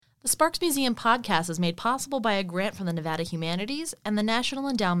The Sparks Museum podcast is made possible by a grant from the Nevada Humanities and the National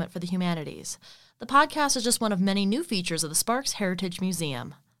Endowment for the Humanities. The podcast is just one of many new features of the Sparks Heritage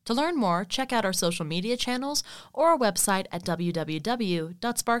Museum. To learn more, check out our social media channels or our website at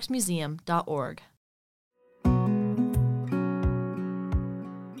www.sparksmuseum.org.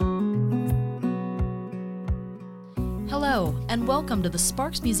 Hello, and welcome to the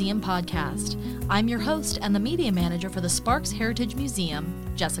Sparks Museum podcast. I'm your host and the media manager for the Sparks Heritage Museum,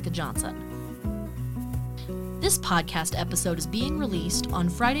 Jessica Johnson. This podcast episode is being released on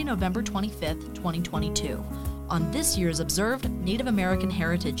Friday, November 25th, 2022, on this year's observed Native American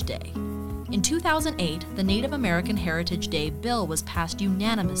Heritage Day. In 2008, the Native American Heritage Day bill was passed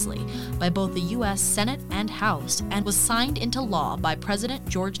unanimously by both the U.S. Senate and House and was signed into law by President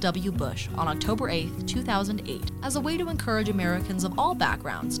George W. Bush on October 8, 2008, as a way to encourage Americans of all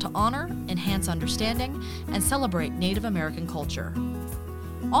backgrounds to honor, enhance understanding, and celebrate Native American culture.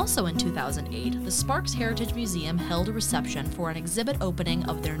 Also in 2008, the Sparks Heritage Museum held a reception for an exhibit opening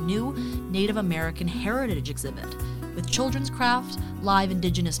of their new Native American Heritage exhibit, with children's craft, live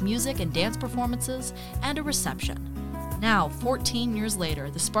indigenous music and dance performances, and a reception. Now, 14 years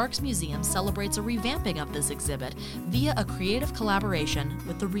later, the Sparks Museum celebrates a revamping of this exhibit via a creative collaboration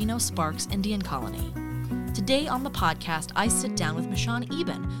with the Reno-Sparks Indian Colony. Today on the podcast, I sit down with Michon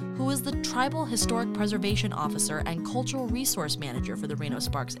Eben, who is the Tribal Historic Preservation Officer and Cultural Resource Manager for the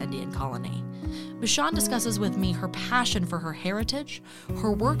Reno-Sparks Indian Colony. Michon discusses with me her passion for her heritage,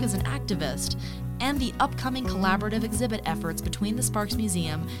 her work as an activist, and the upcoming collaborative exhibit efforts between the Sparks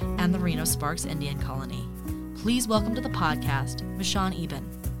Museum and the Reno-Sparks Indian Colony. Please welcome to the podcast, Michon Eben.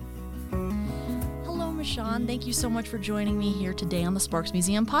 Hello, Michon. Thank you so much for joining me here today on the Sparks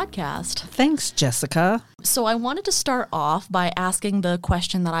Museum podcast. Thanks, Jessica. So I wanted to start off by asking the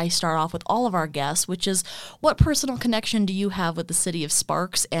question that I start off with all of our guests, which is, what personal connection do you have with the city of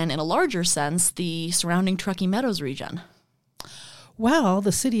Sparks and, in a larger sense, the surrounding Truckee Meadows region? Well,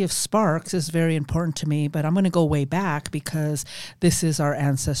 the city of Sparks is very important to me, but I'm going to go way back because this is our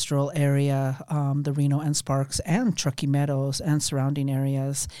ancestral area, the Reno and Sparks and Truckee Meadows and surrounding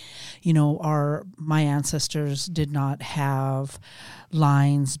areas. You know, my ancestors did not have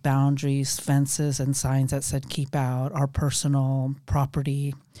lines, boundaries, fences, and signs that said keep out our personal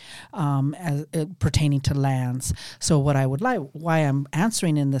property pertaining to lands. So what I would like, why I'm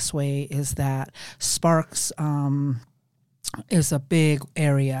answering in this way is that Sparks is a big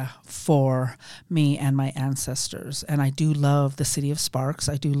area for me and my ancestors. And I do love the city of Sparks.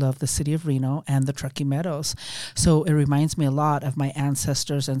 I do love the city of Reno and the Truckee Meadows. So it reminds me a lot of my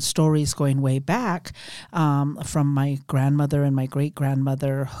ancestors and stories going way back from my grandmother and my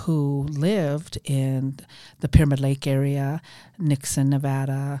great-grandmother who lived in the Pyramid Lake area, Nixon,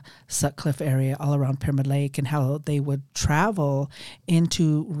 Nevada, Sutcliffe area, all around Pyramid Lake, and how they would travel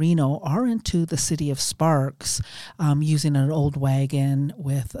into Reno or into the city of Sparks using an old wagon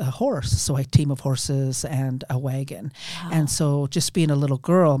with a horse, so a team of horses and a wagon. Wow. And so just being a little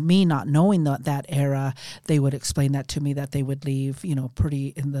girl, me not knowing that era, they would explain that to me, that they would leave, you know,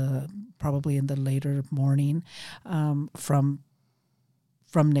 probably in the later morning from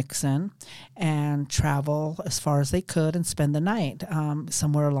Nixon and travel as far as they could and spend the night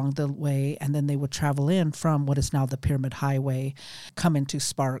somewhere along the way. And then they would travel in from what is now the Pyramid Highway, come into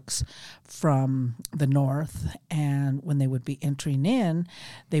Sparks from the north. And when they would be entering in,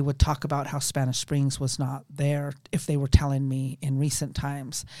 they would talk about how Spanish Springs was not there. If they were telling me in recent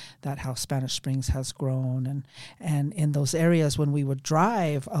times that how Spanish Springs has grown. And in those areas when we would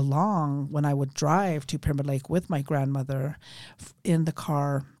drive along, when I would drive to Pyramid Lake with my grandmother in the car,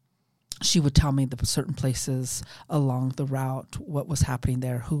 she would tell me the certain places along the route, what was happening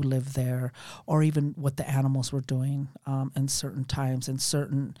there, who lived there, or even what the animals were doing in certain times. In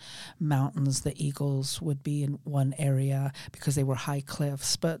certain mountains, the eagles would be in one area because they were high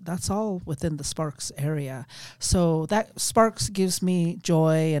cliffs, but that's all within the Sparks area. So that Sparks gives me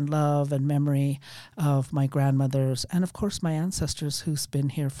joy and love and memory of my grandmothers and, of course, my ancestors who's been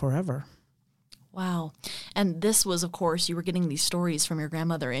here forever. Wow. And this was, of course, you were getting these stories from your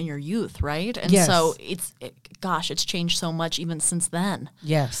grandmother in your youth, right? And yes. So it's changed so much even since then.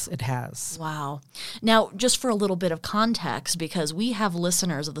 Yes, it has. Wow. Now, just for a little bit of context, because we have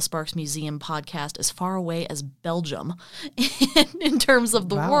listeners of the Sparks Museum podcast as far away as Belgium in terms of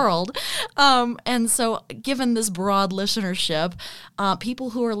the world. And so given this broad listenership,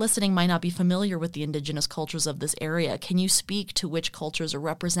 people who are listening might not be familiar with the indigenous cultures of this area. Can you speak to which cultures are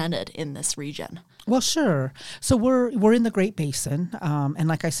represented in this region? Well, sure. So we're in the Great Basin, and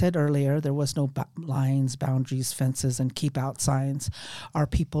like I said earlier, there was no lines, boundaries, fences, and keep out signs. Our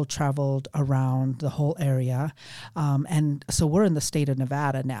people traveled around the whole area, and so we're in the state of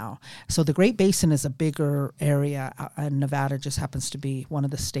Nevada now. So the Great Basin is a bigger area, and Nevada just happens to be one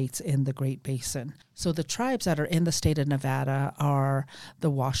of the states in the Great Basin. So the tribes that are in the state of Nevada are the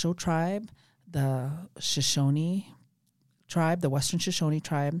Washoe tribe, the Shoshone tribe, the Western Shoshone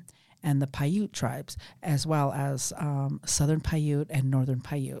tribe, and the Paiute tribes, as well as Southern Paiute and Northern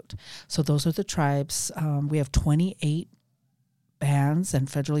Paiute. So those are the tribes. We have 28 bands and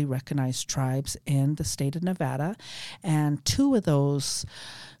federally recognized tribes in the state of Nevada, and two of those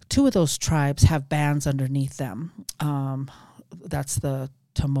tribes have bands underneath them. That's the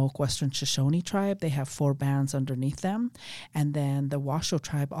Tamok Western Shoshone tribe. They have 4 bands underneath them. And then the Washoe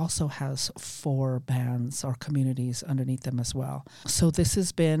tribe also has 4 bands or communities underneath them as well. So this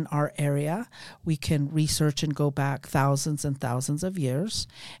has been our area. We can research and go back thousands and thousands of years.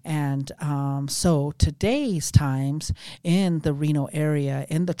 And so today's times in the Reno area,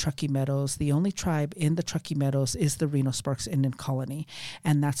 in the Truckee Meadows, the only tribe in the Truckee Meadows is the Reno-Sparks Indian Colony.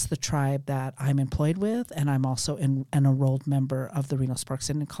 And that's the tribe that I'm employed with. And I'm also an enrolled member of the Reno-Sparks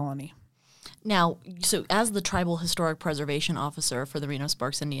Indian Colony. Now, so as the Tribal Historic Preservation Officer for the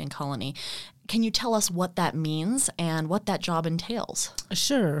Reno-Sparks Indian Colony, can you tell us what that means and what that job entails?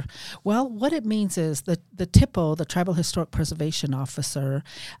 Sure. Well, what it means is the THIPO, the Tribal Historic Preservation Officer,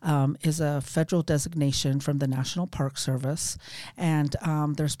 is a federal designation from the National Park Service, and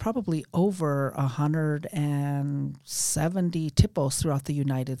there's probably over 170 THIPOs throughout the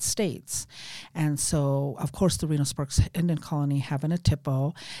United States. And so, of course, the Reno-Sparks Indian Colony having a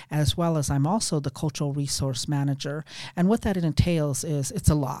THIPO, as well as I'm also the Cultural Resource Manager. And what that entails is it's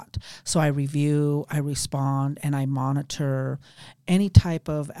a lot. So I review, I respond, and I monitor any type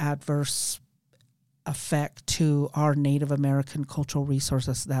of adverse effect to our Native American cultural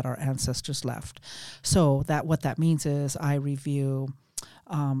resources that our ancestors left. So that what that means is I review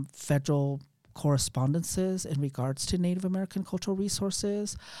federal correspondences in regards to Native American cultural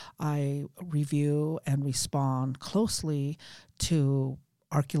resources. I review and respond closely to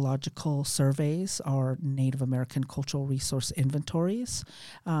archaeological surveys or Native American cultural resource inventories.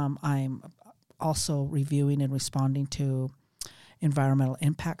 I'm also reviewing and responding to environmental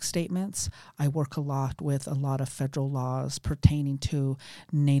impact statements. I work a lot with a lot of federal laws pertaining to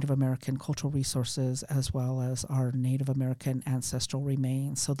Native American cultural resources as well as our Native American ancestral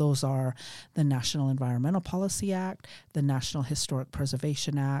remains. So those are the National Environmental Policy Act, the National Historic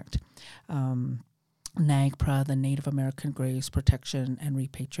Preservation Act, NAGPRA, the Native American Graves Protection and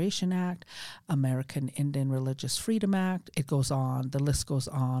Repatriation Act, American Indian Religious Freedom Act. It goes on. The list goes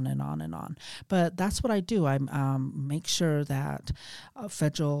on and on and on. But that's what I do. I make sure that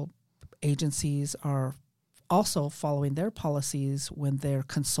federal agencies are also following their policies when they're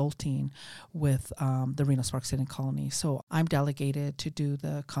consulting with the Reno-Sparks Indian Colony. So I'm delegated to do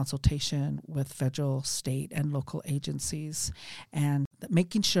the consultation with federal, state, and local agencies, and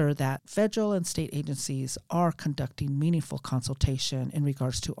making sure that federal and state agencies are conducting meaningful consultation in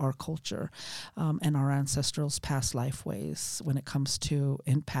regards to our culture and our ancestrals' past life ways when it comes to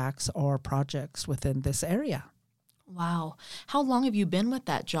impacts or projects within this area. Wow. How long have you been with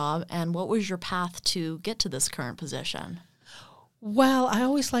that job, and what was your path to get to this current position? Well, I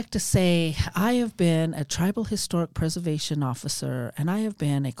always like to say I have been a Tribal Historic Preservation Officer, and I have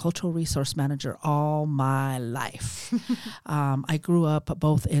been a Cultural Resource Manager all my life. I grew up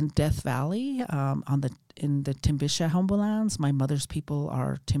both in Death Valley in the Timbisha homelands. My mother's people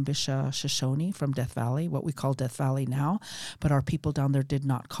are Timbisha Shoshone from Death Valley, what we call Death Valley now, but our people down there did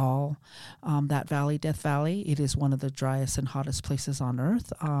not call that valley Death Valley. It is one of the driest and hottest places on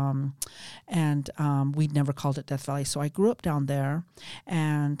earth, and we never called it Death Valley. So I grew up down there,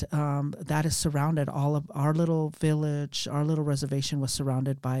 and that is surrounded, all of our little village, our little reservation was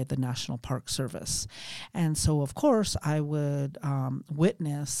surrounded by the National Park Service. And so, of course, I would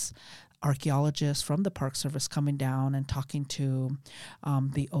witness archaeologists from the Park Service coming down and talking to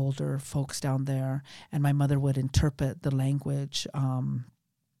the older folks down there. And my mother would interpret the language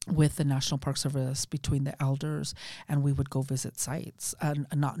with the National Park Service between the elders, and we would go visit sites. And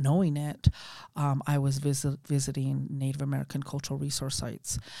not knowing it, I was visiting Native American cultural resource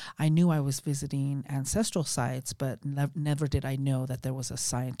sites. I knew I was visiting ancestral sites, but never did I know that there was a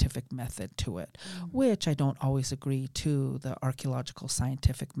scientific method to it, which I don't always agree to the archaeological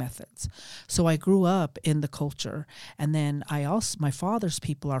scientific methods. So I grew up in the culture, and then my father's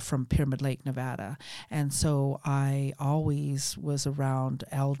people are from Pyramid Lake, Nevada, and so I always was around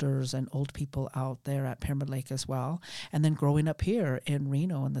elders elders and old people out there at Pyramid Lake as well. And then growing up here in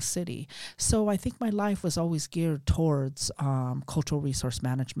Reno in the city. So I think my life was always geared towards cultural resource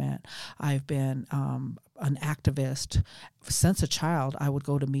management. I've been an activist since a child. I would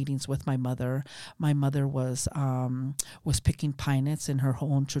go to meetings with my mother. My mother was picking pine nuts in her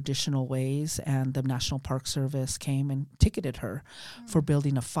own traditional ways, and the National Park Service came and ticketed her for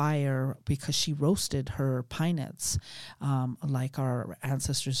building a fire because she roasted her pine nuts like our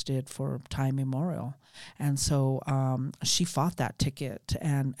ancestors did for time immemorial. And so she fought that ticket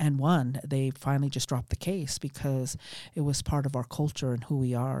and won. They finally just dropped the case because it was part of our culture and who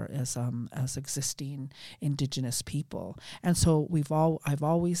we are as existing Indigenous people. And so I've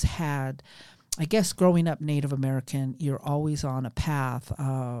always had, I guess, growing up Native American, you're always on a path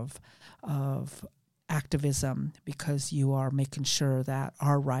of activism because you are making sure that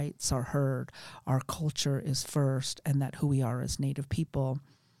our rights are heard, our culture is first, and that who we are as Native people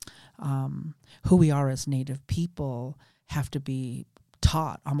have to be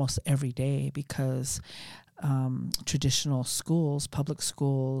taught almost every day because traditional schools, public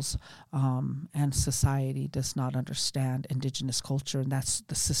schools, and society does not understand Indigenous culture, and that's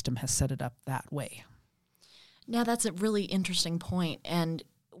the system has set it up that way. Now, that's a really interesting point. And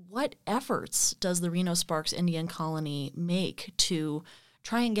what efforts does the Reno-Sparks Indian Colony make to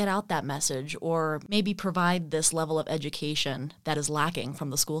try and get out that message, or maybe provide this level of education that is lacking from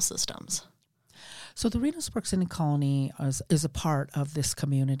the school systems? So the Reno-Sparks Indian Colony is a part of this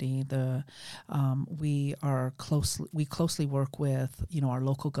community. We closely work with our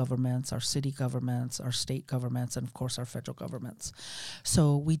local governments, our city governments, our state governments, and of course our federal governments.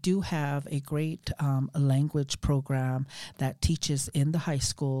 So we do have a great language program that teaches in the high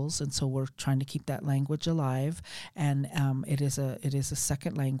schools, and so we're trying to keep that language alive. And it is a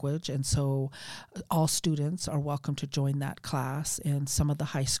second language, and so all students are welcome to join that class in some of the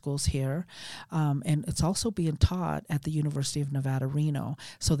high schools here. And it's also being taught at the University of Nevada, Reno.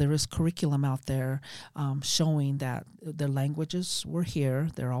 So there is curriculum out there showing that the languages were here.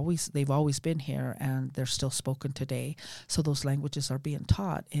 They've always been here, and they're still spoken today. So those languages are being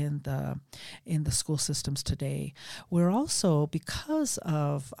taught in the school systems today. We're also, because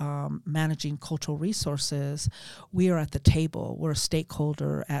of managing cultural resources, we are at the table. We're a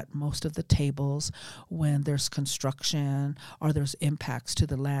stakeholder at most of the tables when there's construction or there's impacts to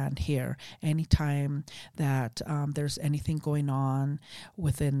the land here. Anytime that there's anything going on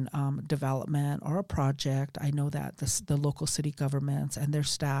within development or a project, I know that the local city governments and their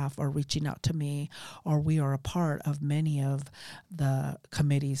staff are reaching out to me, or we are a part of many of the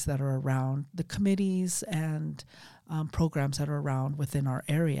committees that are around, the committees and programs that are around within our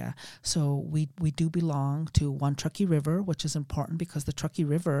area. So we do belong to One Truckee River, which is important because the Truckee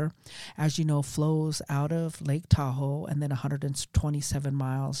River, as you know, flows out of Lake Tahoe and then 127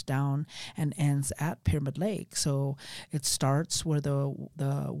 miles down and ends at Pyramid Lake. So it starts where the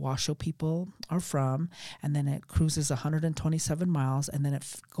Washoe people are from, and then it cruises 127 miles, and then it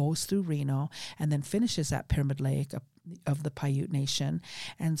goes through Reno and then finishes at Pyramid Lake of the Paiute Nation.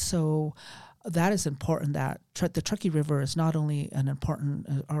 And so that is important, that the Truckee River is not only an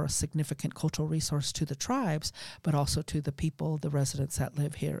important or a significant cultural resource to the tribes, but also to the people, the residents that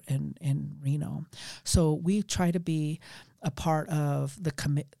live here in Reno. So we try to be a part of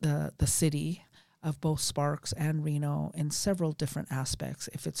the city of both Sparks and Reno in several different aspects.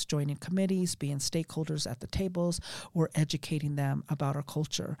 If it's joining committees, being stakeholders at the tables, or educating them about our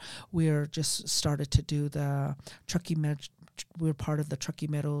culture. We're just started to do the we're part of the Truckee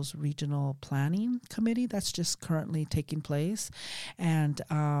Meadows Regional Planning Committee that's just currently taking place. And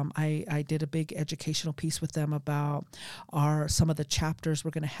I did a big educational piece with them about some of the chapters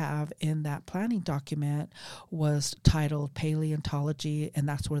we're going to have in that planning document was titled Paleontology, and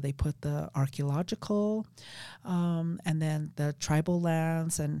that's where they put the archaeological and then the tribal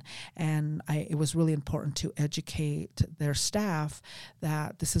lands. And it was really important to educate their staff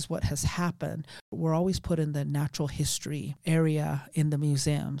that this is what has happened. We're always put in the natural history area in the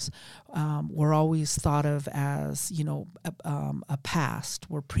museums. We're always thought of as, a past.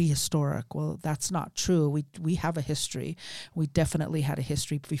 We're prehistoric. Well, that's not true. We have a history. We definitely had a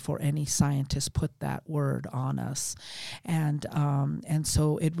history before any scientist put that word on us. And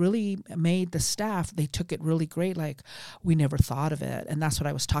so it really made the staff, they took it really great, like we never thought of it. And that's what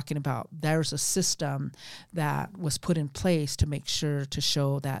I was talking about. There's a system that was put in place to make sure to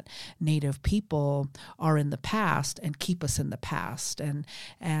show that Native people people are in the past and keep us in the past.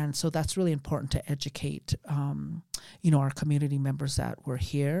 And so that's really important to educate, our community members that we're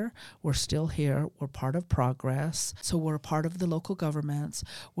here, we're still here, we're part of progress. So we're a part of the local governments,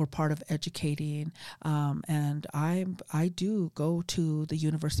 we're part of educating. And I do go to the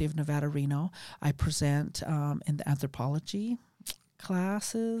University of Nevada, Reno. I present in the anthropology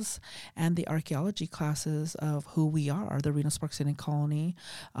classes and the archaeology classes of who we are, the Reno-Sparks Indian Colony,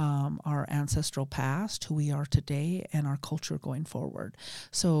 our ancestral past, who we are today, and our culture going forward.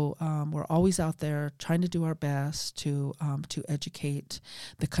 So we're always out there trying to do our best to educate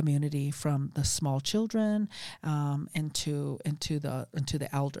the community, from the small children into the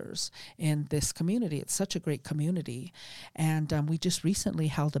elders in this community. It's such a great community, and we just recently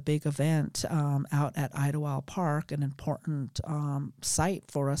held a big event out at Lillard Park, an important site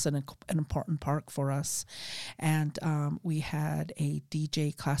for us, an important park for us. And we had a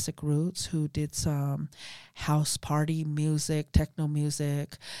DJ Classic Roots who did some house party music, techno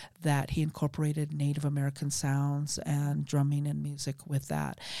music, that he incorporated Native American sounds and drumming and music with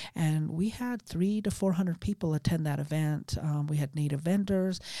that. And we had 300 to 400 people attend that event. We had Native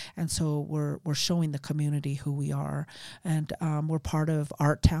vendors, and so we're showing the community who we are. And we're part of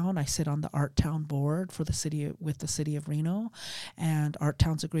Art Town. I sit on the Art Town board for the city of Reno, and Art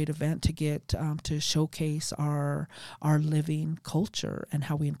Town's a great event to get to showcase our living culture and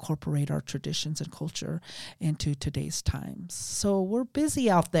how we incorporate our traditions and culture into today's times. So we're busy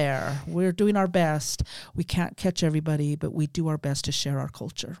out there. We're doing our best. We can't catch everybody, but we do our best to share our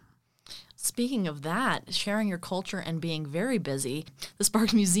culture. Speaking of that, sharing your culture and being very busy, the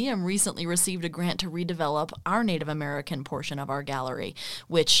Sparks Museum recently received a grant to redevelop our Native American portion of our gallery,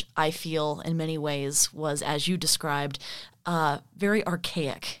 which I feel in many ways was, as you described, very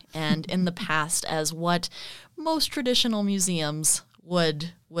archaic and in the past as what most traditional museums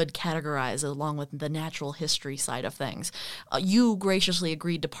would categorize, along with the natural history side of things. You graciously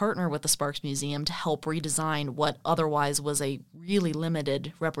agreed to partner with the Sparks Museum to help redesign what otherwise was a really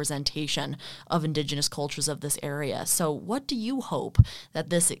limited representation of Indigenous cultures of this area. So what do you hope that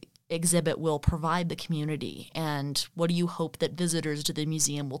this exhibit will provide the community, and what do you hope that visitors to the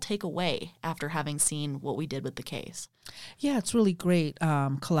museum will take away after having seen what we did with the case? Yeah, it's really great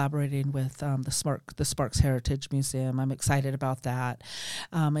collaborating with the Sparks Heritage Museum. I'm excited about that.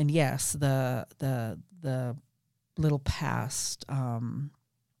 And yes, the little past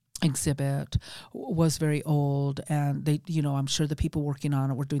exhibit was very old, and they, I'm sure the people working on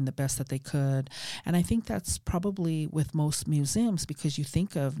it were doing the best that they could. And I think that's probably with most museums, because you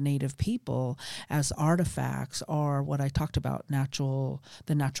think of Native people as artifacts, or what I talked about,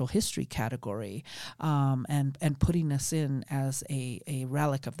 the natural history category, and putting us in as a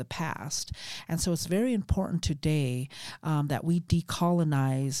relic of the past. And so it's very important today that we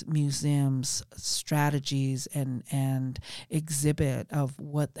decolonize museums' strategies and exhibit of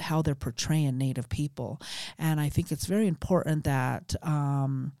how they're portraying Native people. And I think it's very important that,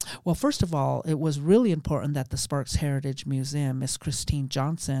 first of all, it was really important that the Sparks Heritage Museum, Miss Christine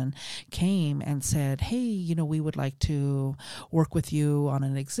Johnson, came and said, hey, we would like to work with you on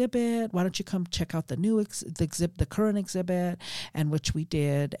an exhibit. Why don't you come check out the current exhibit, and which we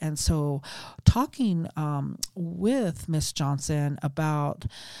did. And so talking with Miss Johnson about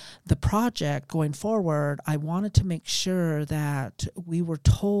the project going forward, I wanted to make sure that we were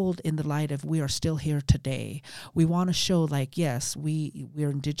told in the light of we are still here today. We want to show, yes,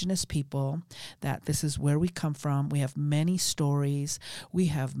 we're Indigenous people, that this is where we come from. We have many stories. We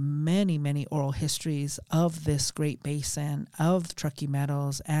have many, many oral histories of this Great Basin, of Truckee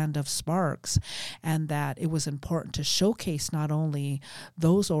Meadows, and of Sparks, and that it was important to showcase not only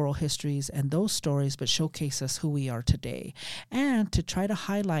those oral histories and those stories, but showcase us who we are today, and to try to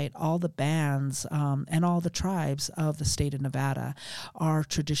highlight all the bands and all the tribes of the state of Nevada, our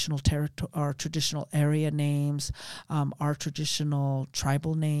traditional area names, our traditional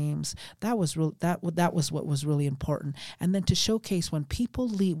tribal names. That was what was really important. And then to showcase, when people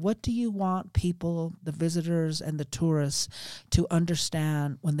leave, what do you want people, the visitors and the tourists, to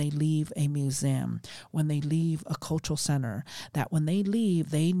understand when they leave a museum, when they leave a cultural center, that when they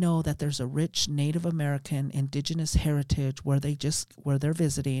leave, they know that there's a rich Native American Indigenous heritage where they're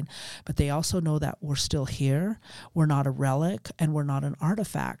visiting, but they also know that we're still here, we're not a relic, and we're not an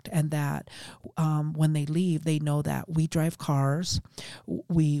artifact. artifact, and that when they leave, they know that we drive cars,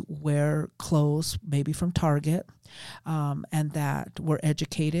 we wear clothes maybe from Target, and that we're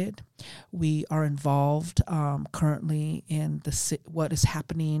educated. We are involved currently in what is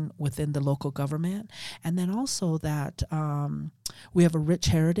happening within the local government, and then also that we have a rich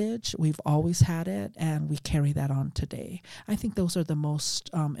heritage. We've always had it, and we carry that on today. I think those are the most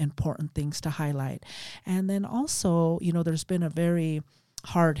important things to highlight. And then also, there's been a very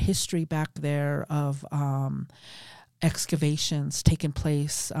hard history back there of excavations taking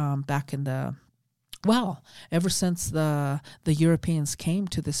place back in ever since the Europeans came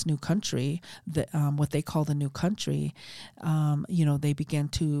to this new country, what they call the new country, they began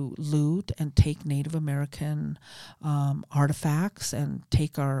to loot and take Native American artifacts and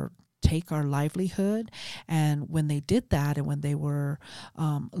take our livelihood. And when they did that, and when they were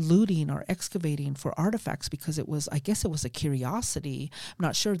looting or excavating for artifacts, because I guess it was a curiosity. I'm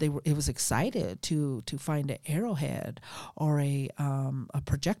not sure it was excited to find an arrowhead or a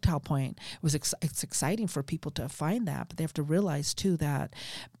projectile point. It's exciting for people to find that, but they have to realize too that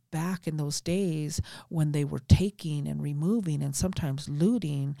back in those days when they were taking and removing and sometimes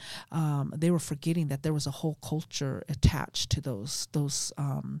looting, they were forgetting that there was a whole culture attached to those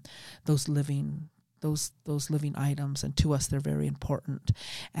living items, and to us they're very important.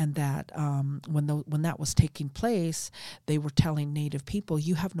 And that when that was taking place, they were telling Native people,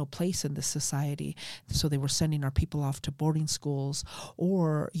 you have no place in this society. So they were sending our people off to boarding schools,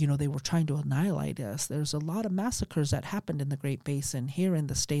 or they were trying to annihilate us. There's a lot of massacres that happened in the Great Basin here in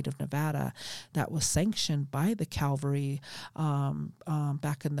the state of Nevada that was sanctioned by the cavalry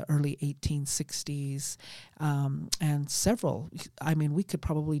back in the early 1860s, and several. We could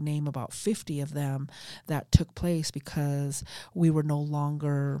probably name about 50 of them that took place because we were no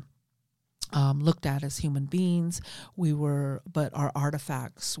longer looked at as human beings. But our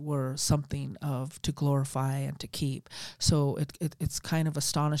artifacts were something to glorify and to keep. So it's kind of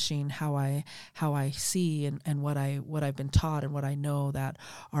astonishing how I see and what I've been taught and what I know, that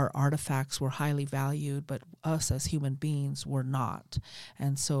our artifacts were highly valued, but us as human beings were not.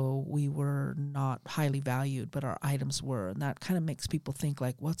 And so we were not highly valued, but our items were. And that kind of makes people think,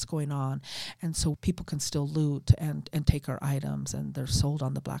 like, what's going on? And so people can still loot and take our items, and they're sold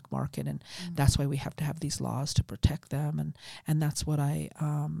on the black market. And that's why we have to have these laws to protect them, and that's what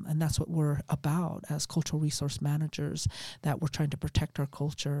that's what we're about as cultural resource managers, that we're trying to protect our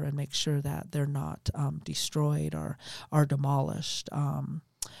culture and make sure that they're not destroyed or demolished.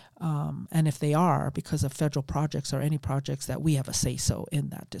 And if they are, because of federal projects or any projects, that we have a say-so in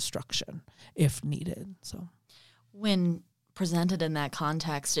that destruction if needed. So, when presented in that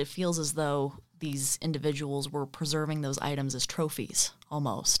context, it feels as though these individuals were preserving those items as trophies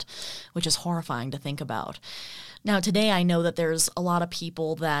almost, which is horrifying to think about. Now, today I know that there's a lot of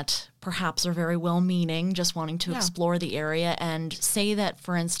people that perhaps are very well-meaning, just wanting to explore the area, and say that,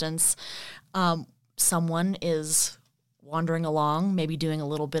 for instance, someone is wandering along, maybe doing a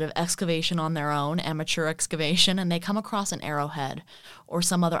little bit of excavation on their own, amateur excavation, and they come across an arrowhead or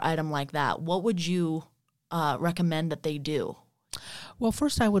some other item like that. What would you recommend that they do? Well,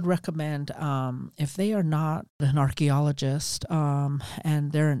 first I would recommend, if they are not an archaeologist,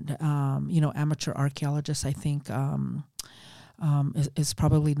 and they're amateur archaeologists, I think is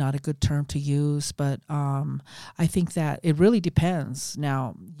probably not a good term to use, but I think that it really depends.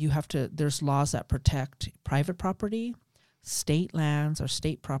 Now, there's laws that protect private property, state lands or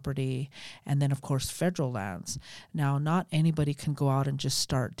state property, and then of course federal lands. Now, not anybody can go out and just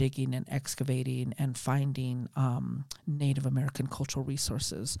start digging and excavating and finding Native American cultural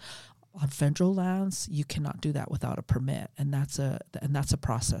resources. On federal lands, you cannot do that without a permit, and that's a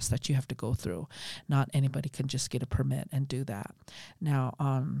process that you have to go through. Not anybody can just get a permit and do that. Now,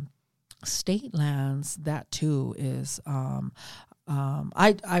 on state lands, that too is.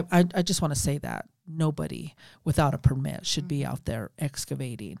 I just want to say that nobody without a permit should be out there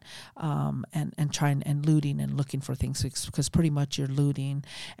excavating and trying and looting and looking for things, because pretty much you're looting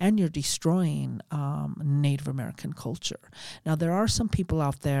and you're destroying Native American culture. Now, there are some people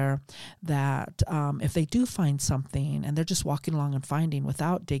out there that if they do find something and they're just walking along and finding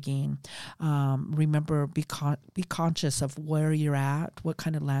without digging, remember, be conscious of where you're at, what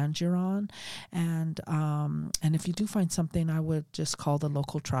kind of land you're on, and if you do find something, I would just call the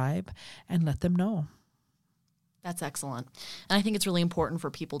local tribe and let them know. That's excellent. And I think it's really important for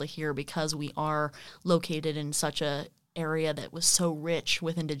people to hear, because we are located in such a area that was so rich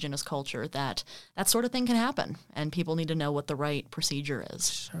with Indigenous culture, that sort of thing can happen, and people need to know what the right procedure is.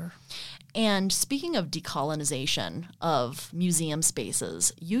 Sure. And speaking of decolonization of museum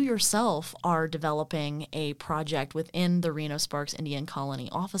spaces, you yourself are developing a project within the Reno-Sparks Indian Colony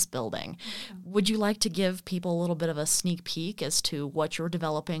office building. Would you like to give people a little bit of a sneak peek as to what you're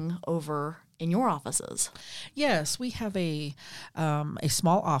developing over in your offices? Yes, we have a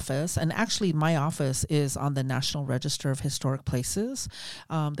small office, and actually my office is on the National Register of Historic Places.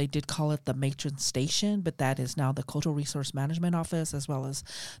 They did call it the Matron Station, but that is now the Cultural Resource Management Office as well as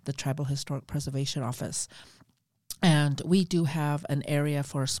the Tribal Historic Preservation Office. And we do have an area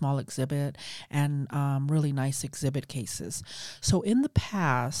for a small exhibit and really nice exhibit cases. So in the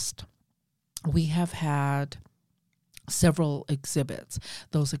past, we have had several exhibits.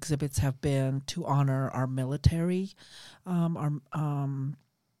 Those exhibits have been to honor our military, all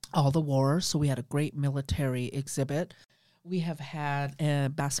the wars. So we had a great military exhibit. We have had a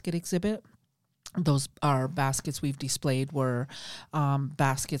basket exhibit. Those are baskets we've displayed were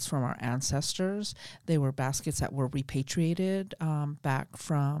baskets from our ancestors. They were baskets that were repatriated back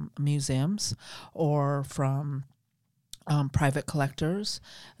from museums or from private collectors.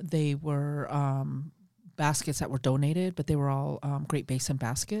 They were baskets that were donated, but they were all Great Basin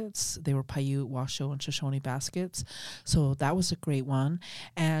baskets. They were Paiute, Washoe, and Shoshone baskets. So that was a great one.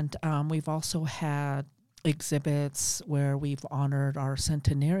 And we've also had exhibits where we've honored our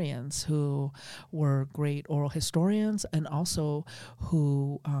centenarians who were great oral historians and also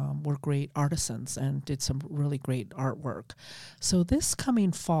who were great artisans and did some really great artwork. So this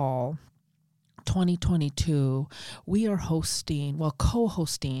coming fall, 2022, we are co-hosting,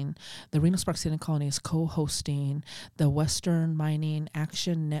 the Reno-Sparks Indian Colony is co-hosting the Western Mining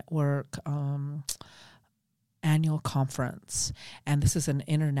Action Network annual conference. And this is an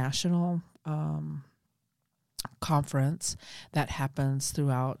international conference that happens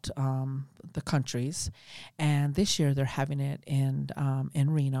throughout the countries, and this year they're having it in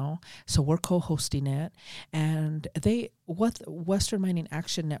Reno. So we're co-hosting it, and what Western Mining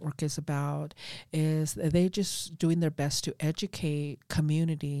Action Network is about is they just doing their best to educate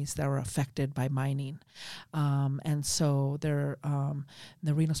communities that are affected by mining, and so they're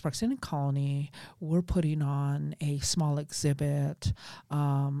the Reno-Sparks Indian Colony. We're putting on a small exhibit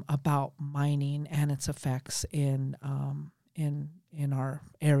about mining and its effects in our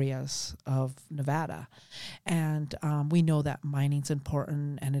areas of Nevada. And we know that mining's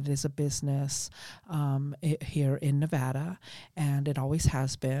important and it is a business here in Nevada, and it always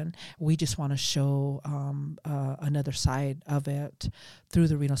has been. We just want to show another side of it through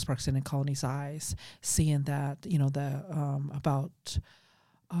the Reno-Sparks Indian Colony's eyes, seeing that, the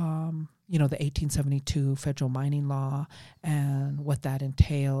 1872 federal mining law and what that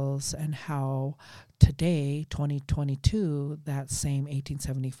entails, and how today, 2022, that same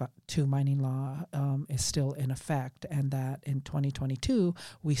 1872 mining law is still in effect, and that in 2022,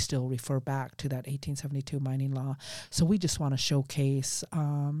 we still refer back to that 1872 mining law. So we just want to showcase,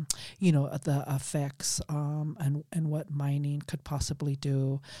 the effects and what mining could possibly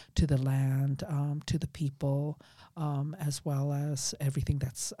do to the land, to the people, as well as everything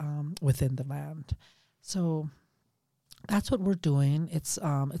that's within the land. So that's what we're doing. It's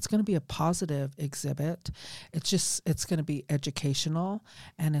going to be a positive exhibit. It's going to be educational,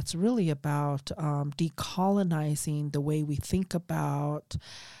 and it's really about decolonizing the way we think about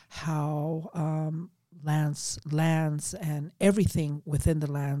how lands and everything within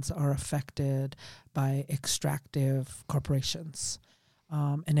the lands are affected by extractive corporations.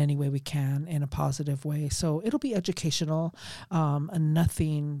 In any way we can, in a positive way. So it'll be educational, and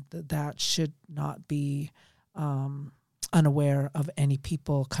nothing that should not be unaware of any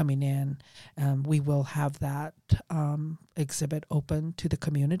people coming in. We will have that exhibit open to the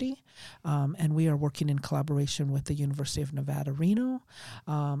community, and we are working in collaboration with the University of Nevada, Reno,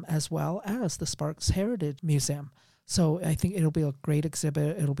 as well as the Sparks Heritage Museum. So I think it'll be a great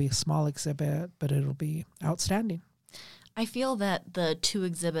exhibit. It'll be a small exhibit, but it'll be outstanding. I feel that the two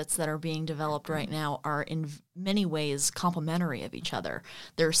exhibits that are being developed right now are in many ways complementary of each other.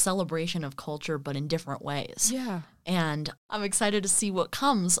 They're a celebration of culture, but in different ways. Yeah. And I'm excited to see what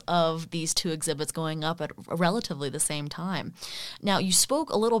comes of these two exhibits going up at relatively the same time. Now, you spoke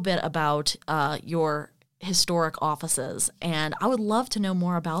a little bit about your historic offices, and I would love to know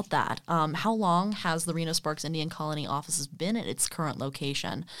more about that. How long has the Reno-Sparks Indian Colony offices been at its current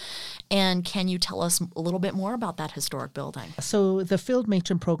location? And can you tell us a little bit more about that historic building? So the Field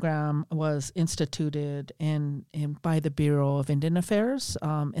Matron program was instituted by the Bureau of Indian Affairs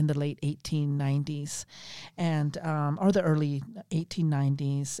in the late 1890s, or the early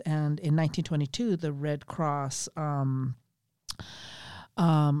 1890s. And in 1922, the Red Cross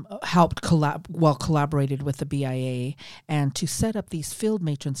collaborated with the BIA and to set up these field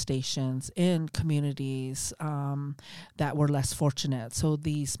matron stations in communities that were less fortunate. So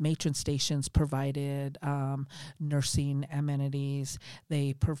these matron stations provided nursing amenities,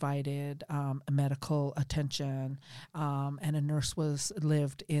 they provided medical attention, and a nurse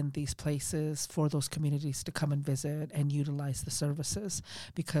lived in these places for those communities to come and visit and utilize the services,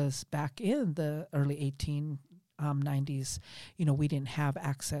 because back in the early 1890s, we didn't have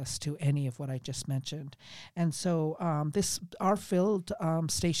access to any of what I just mentioned. And so our field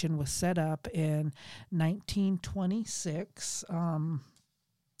station was set up in 1926.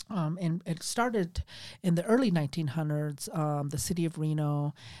 And it started in the early 1900s. The city of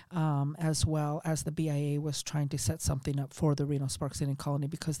Reno, as well as the BIA, was trying to set something up for the Reno-Sparks Indian Colony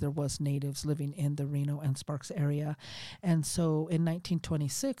because there was natives living in the Reno and Sparks area. And so in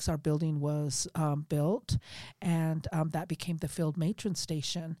 1926, our building was built, and that became the field matron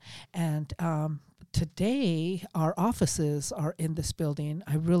station. And today, our offices are in this building.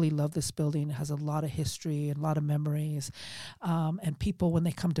 I really love this building. It has a lot of history and a lot of memories. And people, when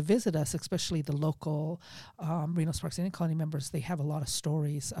they come to visit us, especially the local Reno-Sparks Indian Colony members, they have a lot of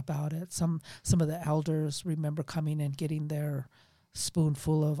stories about it. Some of the elders remember coming and getting their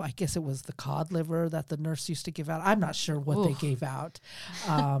spoonful of, I guess it was the cod liver that the nurse used to give out. I'm not sure what they gave out.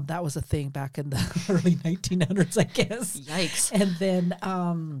 That was a thing back in the early 1900s, I guess. Yikes. And then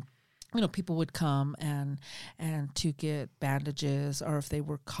people would come and to get bandages, or if they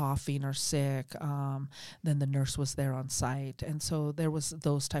were coughing or sick, then the nurse was there on site. And so there was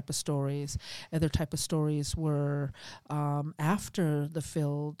those type of stories. Other type of stories were after the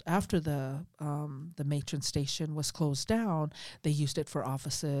matron station was closed down, they used it for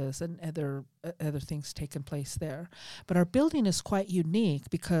offices and other things taking place there. But our building is quite unique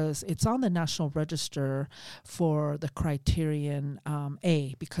because it's on the National Register for the Criterion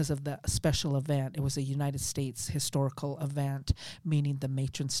A because of the special event. It was a United States historical event, meaning the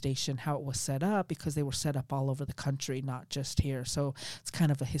matron station, how it was set up, because they were set up all over the country, not just here. So it's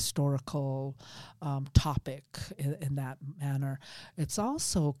kind of a historical topic in that manner. It's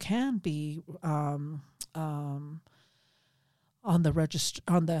also can be on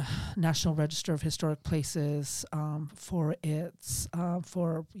the National Register of Historic Places for its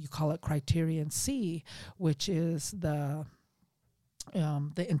you call it Criterion C, which is the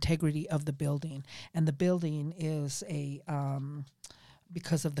integrity of the building. And the building is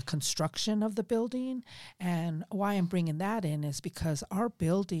because of the construction of the building. And why I'm bringing that in is because our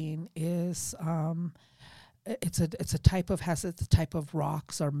building is has a type of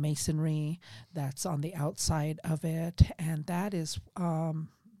rocks or masonry that's on the outside of it, and that is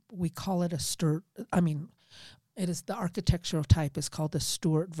we call it it is the architectural type is called the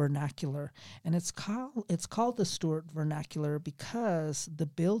Stuart vernacular, and it's called the Stuart vernacular because the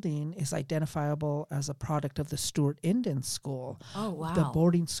building is identifiable as a product of the Stuart Indian School. Oh wow! The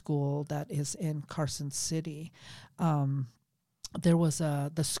boarding school that is in Carson City. There was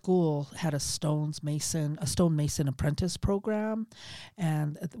the school had a stone mason apprentice program,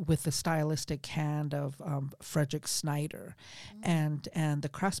 and with the stylistic hand of Frederick Snyder, and the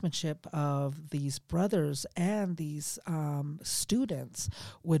craftsmanship of these brothers and these students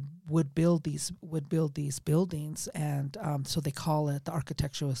would build these buildings, and so they call it, the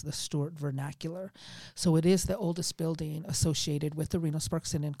architecture was the Stuart vernacular. So it is the oldest building associated with the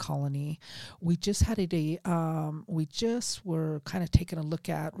Reno-Sparks Indian Colony. We just were kind of taking a look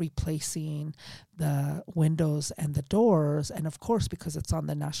at replacing the windows and the doors, and of course, because it's on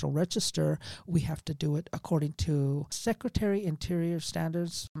the National Register, we have to do it according to Secretary Interior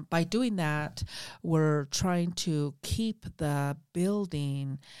standards. By doing that, we're trying to keep the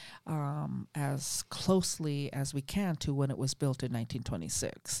building as closely as we can to when it was built in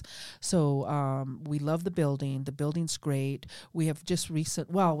 1926. So we love the building. The building's great. We have just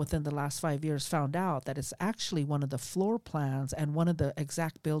within the last 5 years, found out that it's actually one of the floor plans and one of the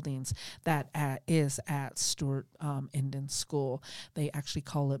exact buildings that is at Stuart Indian School. They actually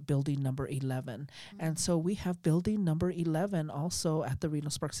call it building number 11. Mm-hmm. And so we have building number 11 also at the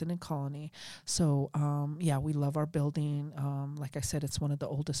Reno-Sparks Indian Colony. So we love our building. Like I said, it's one of the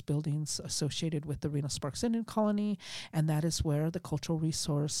oldest buildings associated with the Reno-Sparks Indian Colony, and that is where the Cultural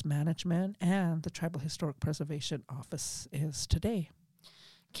Resource Management and the Tribal Historic Preservation Office is today.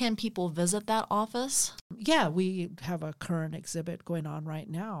 Can people visit that office? Yeah, we have a current exhibit going on right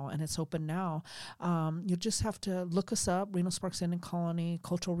now, and it's open now. You just have to look us up, Reno-Sparks Indian Colony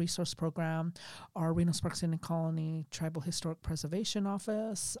Cultural Resource Program, or Reno-Sparks Indian Colony Tribal Historic Preservation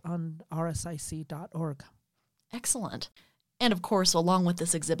Office on rsic.org. Excellent. And of course, along with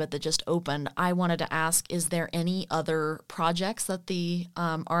this exhibit that just opened, I wanted to ask, is there any other projects that the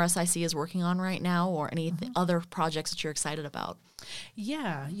RSIC is working on right now, or any other projects that you're excited about?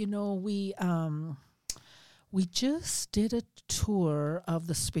 Yeah, we just did a tour of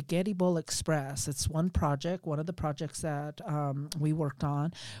the Spaghetti Bowl Express. It's one of the projects that we worked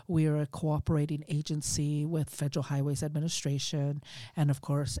on. We are a cooperating agency with Federal Highways Administration and, of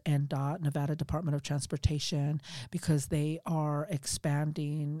course, NDOT, Nevada Department of Transportation, because they are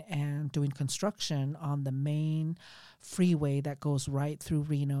expanding and doing construction on the main freeway that goes right through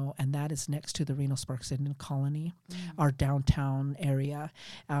Reno, and that is next to the Reno-Sparks Indian Colony, our downtown area,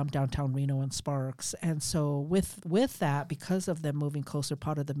 downtown Reno and Sparks. And so with that, because of them moving closer,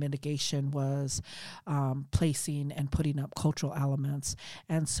 part of the mitigation was placing and putting up cultural elements.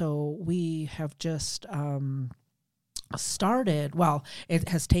 And so we have just it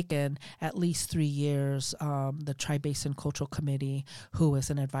has taken at least 3 years, the Tri-Basin Cultural Committee, who is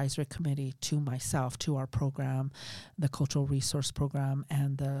an advisory committee to myself, to our program, the Cultural Resource Program,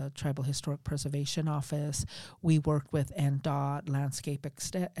 and the Tribal Historic Preservation Office. We work with NDOT, Landscape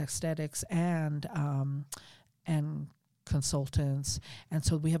Aesthetics, and consultants. And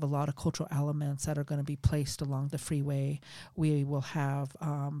so we have a lot of cultural elements that are going to be placed along the freeway. We will have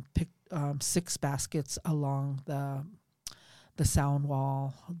 6 baskets along the sound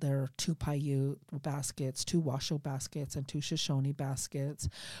wall. There are 2 Paiute baskets, 2 Washoe baskets, and 2 Shoshone baskets.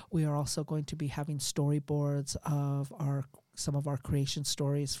 We are also going to be having storyboards of some of our creation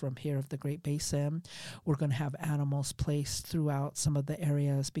stories from here of the Great Basin. We're going to have animals placed throughout some of the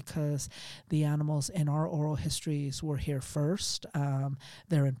areas because the animals in our oral histories were here first.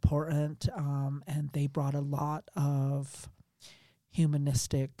 They're important, and they brought a lot of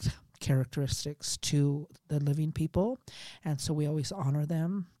humanistic characteristics to the living people, and so we always honor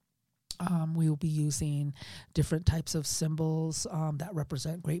them. We will be using different types of symbols that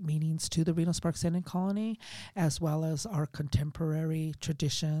represent great meanings to the Reno-Sparks Indian Colony, as well as our contemporary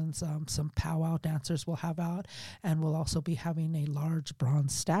traditions. Some powwow dancers will have out, and we'll also be having a large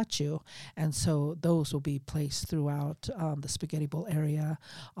bronze statue. And so those will be placed throughout the Spaghetti Bowl area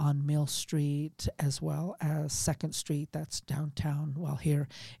on Mill Street, as well as 2nd Street, that's downtown, here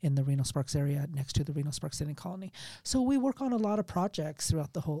in the Reno-Sparks area next to the Reno-Sparks Indian Colony. So we work on a lot of projects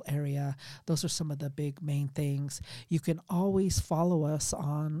throughout the whole area. Those are some of the big main things. You can always follow us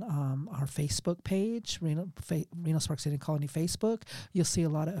on our Facebook page, Reno-Sparks Indian Colony Facebook. You'll see a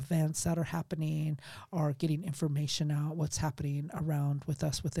lot of events that are happening or getting information out, what's happening around with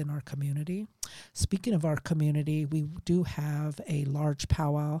us within our community. Speaking of our community, we do have a large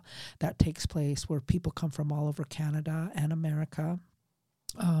powwow that takes place where people come from all over Canada and America.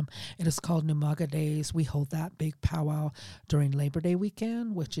 It is called Numaga Days. We hold that big powwow during Labor Day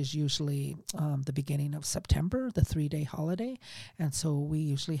weekend, which is usually the beginning of September, the 3-day holiday. And so we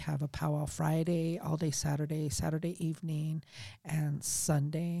usually have a powwow Friday, all day Saturday, Saturday evening, and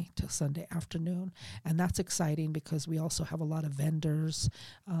Sunday till Sunday afternoon. And that's exciting because we also have a lot of vendors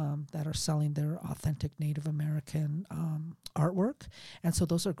that are selling their authentic Native American artwork. And so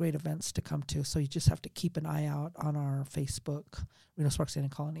those are great events to come to. So you just have to keep an eye out on our Facebook, Reno-Sparks Indian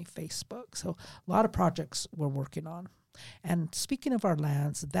Colony Facebook. So a lot of projects we're working on. And speaking of our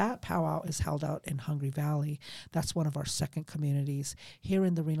lands, that powwow is held out in Hungry Valley. That's one of our second communities. Here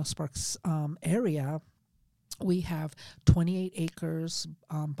in the Reno-Sparks area, we have 28 acres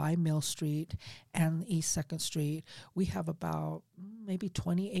by Mill Street and East 2nd Street. We have about maybe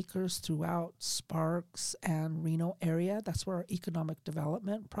 20 acres throughout Sparks and Reno area. That's where our economic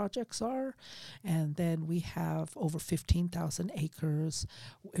development projects are. And then we have over 15,000 acres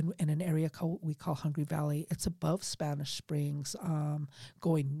in an area we call Hungry Valley. It's above Spanish Springs,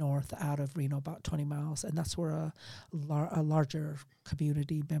 going north out of Reno about 20 miles. And that's where a larger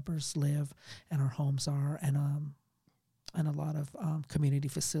community members live and our homes are, and a lot of community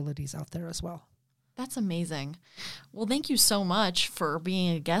facilities out there as well. That's amazing. Well, thank you so much for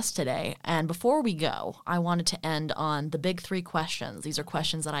being a guest today. And before we go, I wanted to end on the big 3 questions. These are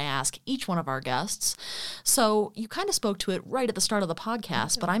questions that I ask each one of our guests. So you kind of spoke to it right at the start of the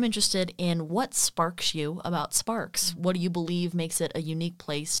podcast, but I'm interested in what sparks you about Sparks. What do you believe makes it a unique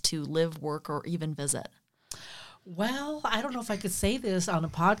place to live, work, or even visit? Well, I don't know if I could say this on a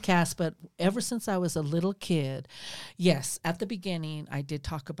podcast, but ever since I was a little kid, yes, at the beginning, I did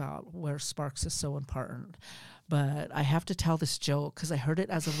talk about where Sparks is so important. But I have to tell this joke because I heard it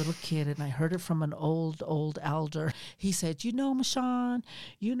as a little kid, and I heard it from an old elder. He said, Michon,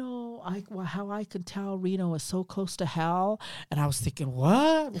 how I can tell Reno is so close to hell? And I was thinking,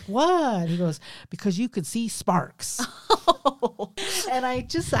 what? He goes, because you could see sparks. And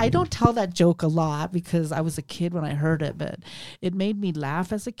I don't tell that joke a lot because I was a kid when I heard it, but it made me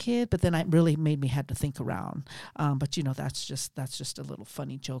laugh as a kid, but then it really made me had to think around. But that's just a little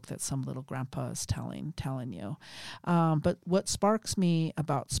funny joke that some little grandpa is telling you. But what sparks me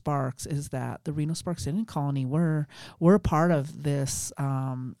about Sparks is that the Reno-Sparks Indian Colony, we're a part of this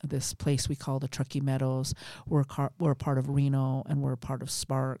this place we call the Truckee Meadows. We're a part of Reno, and we're a part of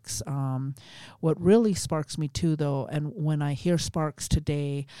Sparks. What really sparks me too, though, and when I hear Sparks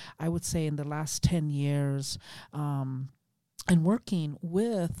today, I would say in the last 10 years, and working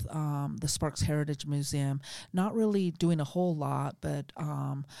with the Sparks Heritage Museum, not really doing a whole lot, but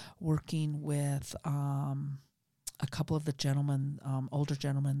working with a couple of the gentlemen, older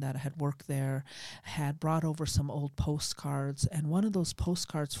gentlemen that had worked there, had brought over some old postcards. And one of those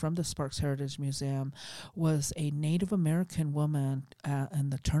postcards from the Sparks Heritage Museum was a Native American woman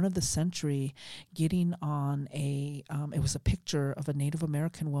in the turn of the century getting on it was a picture of a Native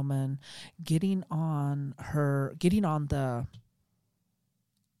American woman getting on the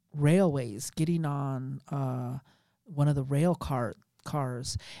railways, getting on one of the rail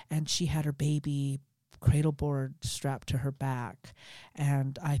cars, and she had her baby cradle board strapped to her back.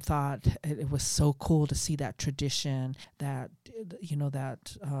 And I thought it was so cool to see that tradition, that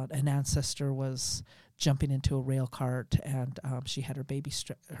an ancestor was jumping into a rail cart, and she had her baby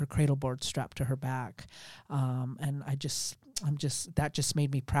her cradle board strapped to her back. And that just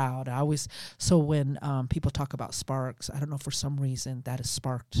made me proud. When people talk about Sparks, I don't know, for some reason that is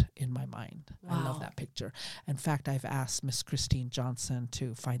sparked in my mind. Wow. I love that picture. In fact, I've asked Miss Christine Johnson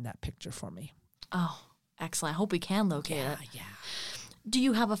to find that picture for me. Oh, excellent. I hope we can locate it. Yeah. Do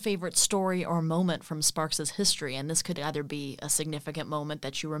you have a favorite story or moment from Sparks' history? And this could either be a significant moment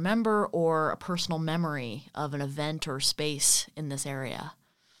that you remember or a personal memory of an event or space in this area.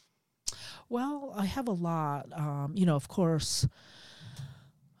 Well, I have a lot. Of course,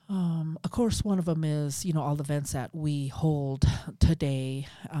 one of them is, all the events that we hold today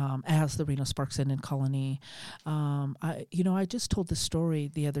as the Reno-Sparks Indian Colony. I just told this story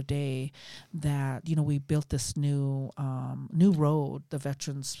the other day that, we built this new road, the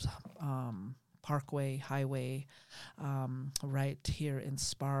Veterans Parkway, highway, right here in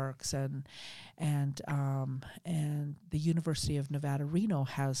Sparks, and the University of Nevada, Reno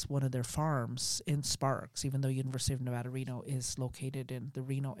has one of their farms in Sparks, even though University of Nevada, Reno is located in the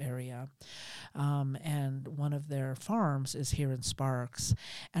Reno area, and one of their farms is here in Sparks.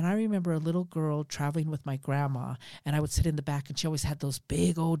 And I remember a little girl traveling with my grandma, and I would sit in the back, and she always had those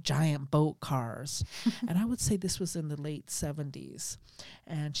big old giant boat cars, and I would say this was in the late 70s,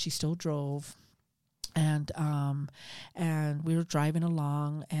 and she still drove. And we were driving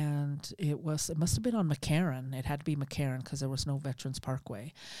along, and it must have been on McCarran. It had to be McCarran because there was no Veterans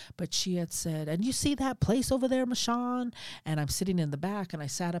Parkway. But she had said, "And you see that place over there, Michon?" And I'm sitting in the back, and I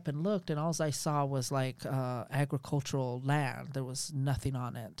sat up and looked, and all I saw was like agricultural land. There was nothing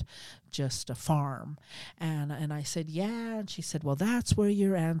on it, just a farm. And I said, "Yeah." And she said, "Well, that's where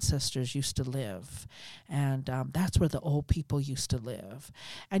your ancestors used to live, and that's where the old people used to live."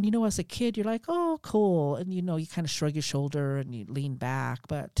 And as a kid, you're like, "Oh, cool." And you kind of shrug your shoulder and you lean back,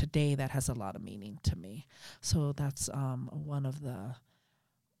 but today that has a lot of meaning to me. So that's one of the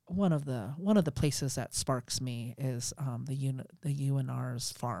places that sparks me is the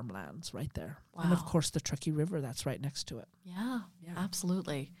UNR's farmlands right there. Wow. And of course the Truckee River that's right next to it. Yeah,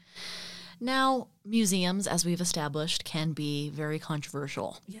 absolutely. Now, museums, as we've established, can be very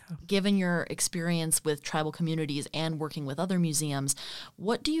controversial. Yeah. Given your experience with tribal communities and working with other museums,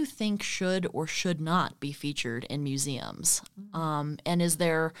 what do you think should or should not be featured in museums? Mm-hmm. And is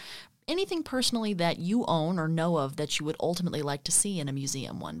there anything personally that you own or know of that you would ultimately like to see in a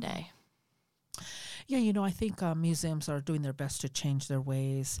museum one day? Yeah, I think museums are doing their best to change their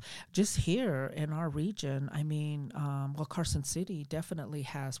ways. Just here in our region, I mean, Carson City definitely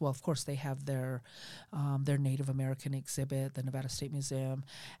has, of course they have their Native American exhibit, the Nevada State Museum,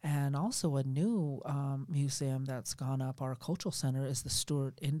 and also a new museum that's gone up, our cultural center, is the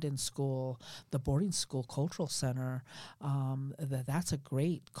Stewart Indian School, the boarding school cultural center. That's a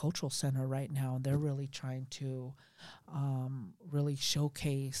great cultural center right now, and they're really trying to really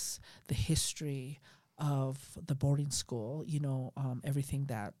showcase the history of the boarding school, everything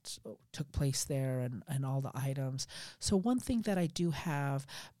that took place there and all the items. So one thing that I do have,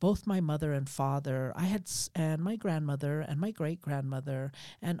 both my mother and father, and my grandmother and my great-grandmother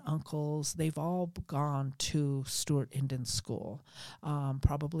and uncles, they've all gone to Stewart Indian School.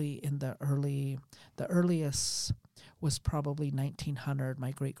 Probably in the earliest was probably 1900. My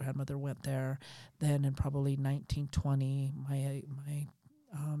great-grandmother went there. Then in probably 1920,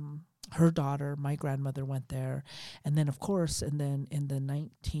 her daughter, my grandmother, went there. And then, of course, in the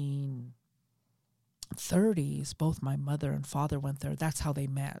 1930s, both my mother and father went there. That's how they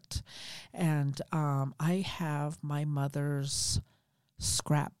met. And I have my mother's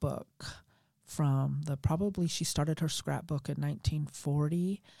scrapbook from she started her scrapbook in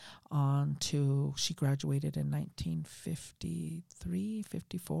 1940 she graduated in 1953,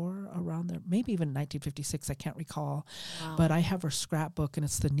 54, around there, maybe even 1956, I can't recall. Wow. But I have her scrapbook, and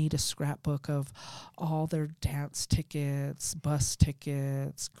it's the neatest scrapbook of all their dance tickets, bus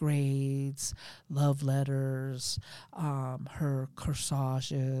tickets, grades, love letters, her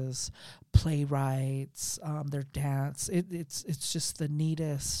corsages, playwrights, their dance. It's just the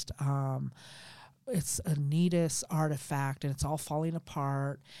neatest. It's a neatest artifact, and it's all falling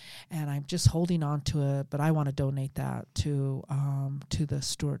apart, and I'm just holding on to it. But I want to donate that to the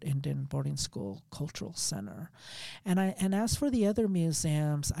Stewart Indian Boarding School Cultural Center. And as for the other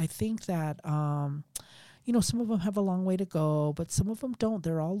museums, I think that some of them have a long way to go, but some of them don't.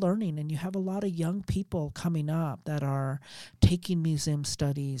 They're all learning, and you have a lot of young people coming up that are taking museum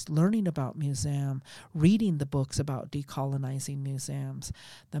studies, learning about museum, reading the books about decolonizing museums.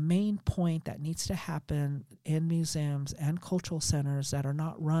 The main point that needs to happen in museums and cultural centers that are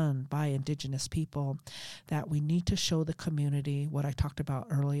not run by Indigenous people, that we need to show the community, what I talked about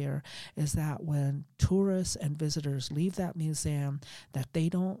earlier, is that when tourists and visitors leave that museum, that they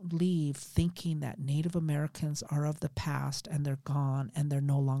don't leave thinking that Native Americans are of the past and they're gone and they're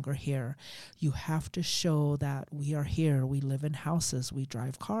no longer here. You have to show that we are here. We live in houses. We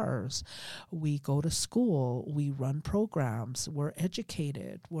drive cars. We go to school. We run programs. We're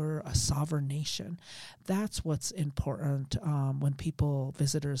educated. We're a sovereign nation. That's what's important when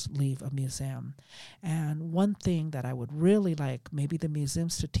visitors leave a museum. And one thing that I would really like maybe the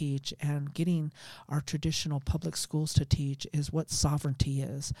museums to teach, and getting our traditional public schools to teach, is what sovereignty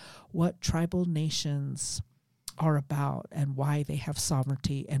is, what tribal nations are about, and why they have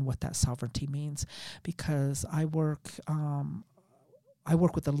sovereignty, and what that sovereignty means. Because I work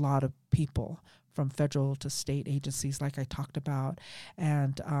with a lot of people from federal to state agencies, like I talked about,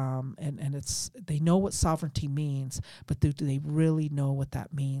 and it's, they know what sovereignty means, but do they really know what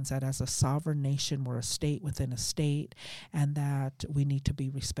that means? That as a sovereign nation, we're a state within a state, and that we need to be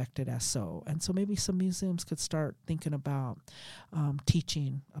respected as so. And so maybe some museums could start thinking about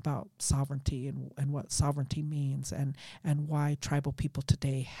teaching about sovereignty and what sovereignty means, and why tribal people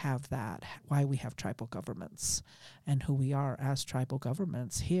today have that, why we have tribal governments, and who we are as tribal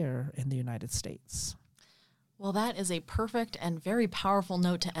governments here in the United States. Well, that is a perfect and very powerful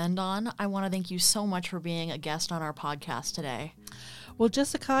note to end on. I want to thank you so much for being a guest on our podcast today. Well,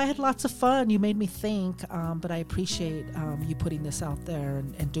 Jessica, I had lots of fun. You made me think, but I appreciate you putting this out there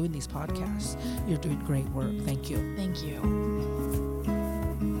and doing these podcasts. You're doing great work. Thank you. Thank you.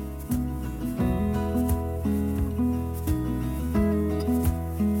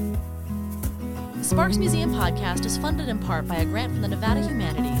 The Sparks Museum podcast is funded in part by a grant from the Nevada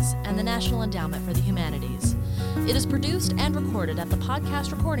Humanities and the National Endowment for the Humanities. It is produced and recorded at the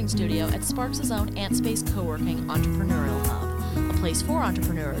podcast recording studio at Sparks' own AntSpace Co-working Entrepreneurial Hub, a place for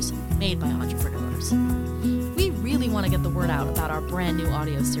entrepreneurs, made by entrepreneurs. We really want to get the word out about our brand new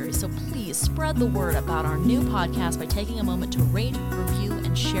audio series, so please spread the word about our new podcast by taking a moment to rate, review,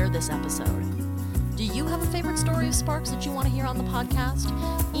 and share this episode. Do you have a favorite story of Sparks that you want to hear on the podcast?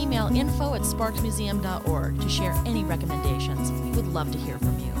 Email info@sparksmuseum.org to share any recommendations. We would love to hear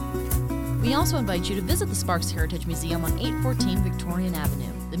from you. We also invite you to visit the Sparks Heritage Museum on 814 Victorian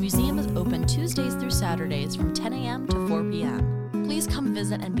Avenue. The museum is open Tuesdays through Saturdays from 10 a.m. to 4 p.m. Please come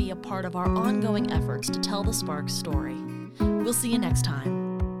visit and be a part of our ongoing efforts to tell the Sparks story. We'll see you next time.